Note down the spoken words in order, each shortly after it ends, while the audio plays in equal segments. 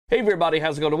Hey everybody,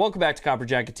 how's it going? Welcome back to Copper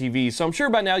Jacket TV. So I'm sure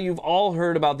by now you've all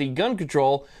heard about the gun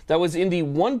control that was in the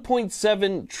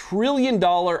 $1.7 trillion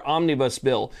Omnibus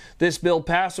bill. This bill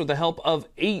passed with the help of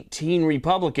 18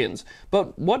 Republicans.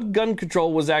 But what gun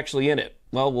control was actually in it?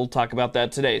 Well, we'll talk about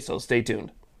that today, so stay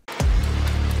tuned.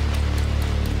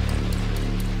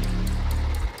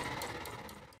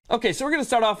 Okay, so we're going to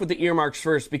start off with the earmarks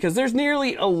first because there's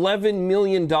nearly $11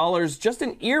 million just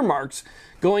in earmarks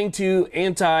going to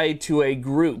anti-2A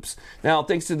groups. Now,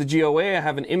 thanks to the GOA, I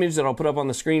have an image that I'll put up on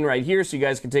the screen right here so you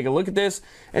guys can take a look at this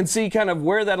and see kind of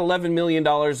where that $11 million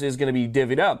is going to be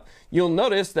divvied up. You'll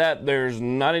notice that there's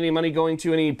not any money going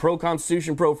to any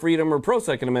pro-Constitution, pro-freedom, or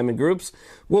pro-Second Amendment groups.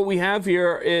 What we have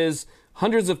here is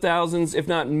hundreds of thousands, if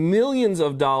not millions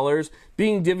of dollars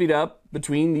being divvied up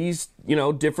between these,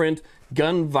 different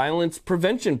gun violence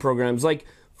prevention programs, like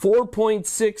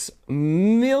 $4.6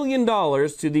 million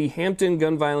to the Hampton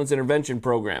Gun Violence Intervention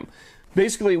Program.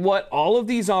 Basically, what all of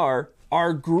these are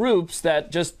groups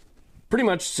that just pretty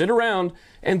much sit around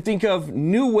and think of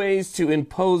new ways to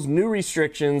impose new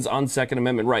restrictions on Second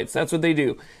Amendment rights. That's what they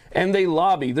do. And they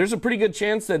lobby. There's a pretty good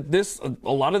chance that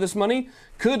a lot of this money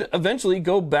could eventually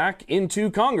go back into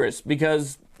Congress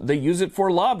because they use it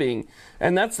for lobbying.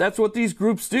 And that's what these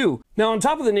groups do. Now, on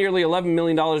top of the nearly $11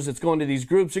 million that's going to these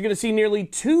groups, you're going to see nearly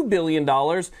 $2 billion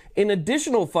in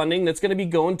additional funding that's going to be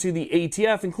going to the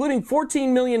ATF, including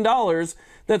 $14 million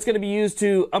that's going to be used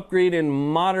to upgrade and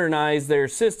modernize their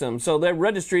system. So their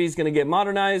registry is going to get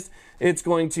modernized. It's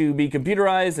going to be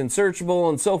computerized and searchable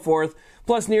and so forth,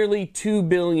 plus nearly $2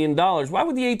 billion. Why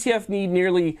would the ATF need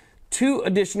nearly $2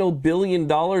 additional billion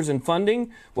in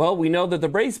funding? Well, we know that the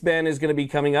brace ban is going to be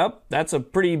coming up. That's a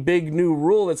pretty big new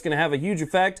rule that's going to have a huge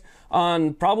effect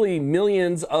on probably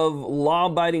millions of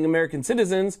law-abiding American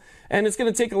citizens, and it's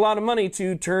going to take a lot of money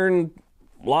to turn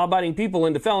law-abiding people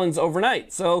into felons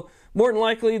overnight. So more than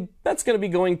likely, that's going to be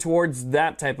going towards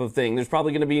that type of thing. There's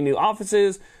probably going to be new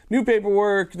offices, new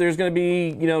paperwork, there's going to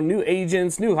be, new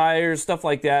agents, new hires, stuff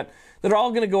like that are all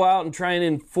going to go out and try and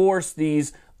enforce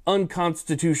these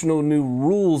unconstitutional new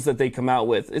rules that they come out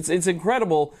with. It's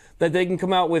incredible that they can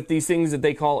come out with these things that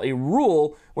they call a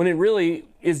rule when it really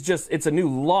is it's a new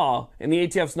law, and the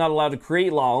ATF's not allowed to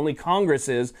create law, only Congress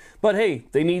is. But hey,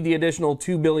 they need the additional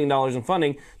 $2 billion in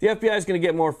funding. The FBI is going to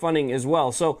get more funding as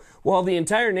well. So while the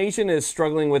entire nation is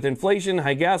struggling with inflation,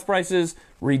 high gas prices,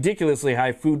 ridiculously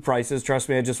high food prices, trust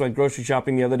me, I just went grocery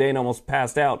shopping the other day and almost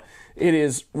passed out. It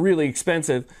is really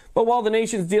expensive. But while the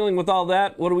nation's dealing with all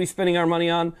that, what are we spending our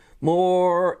money on?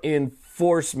 More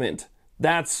enforcement.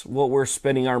 That's what we're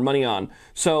spending our money on.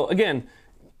 So again,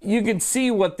 you can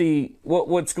see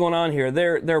what's going on here.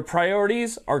 Their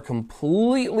priorities are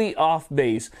completely off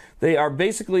base. They are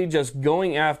basically just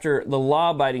going after the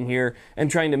law-abiding here and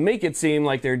trying to make it seem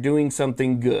like they're doing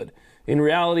something good. In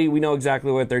reality, we know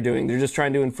exactly what they're doing. They're just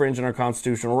trying to infringe on our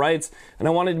constitutional rights. And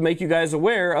I wanted to make you guys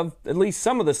aware of at least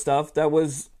some of the stuff that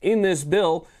was in this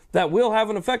bill that will have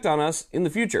an effect on us in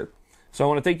the future. So I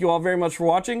want to thank you all very much for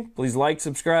watching. Please like,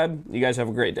 subscribe. You guys have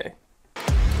a great day.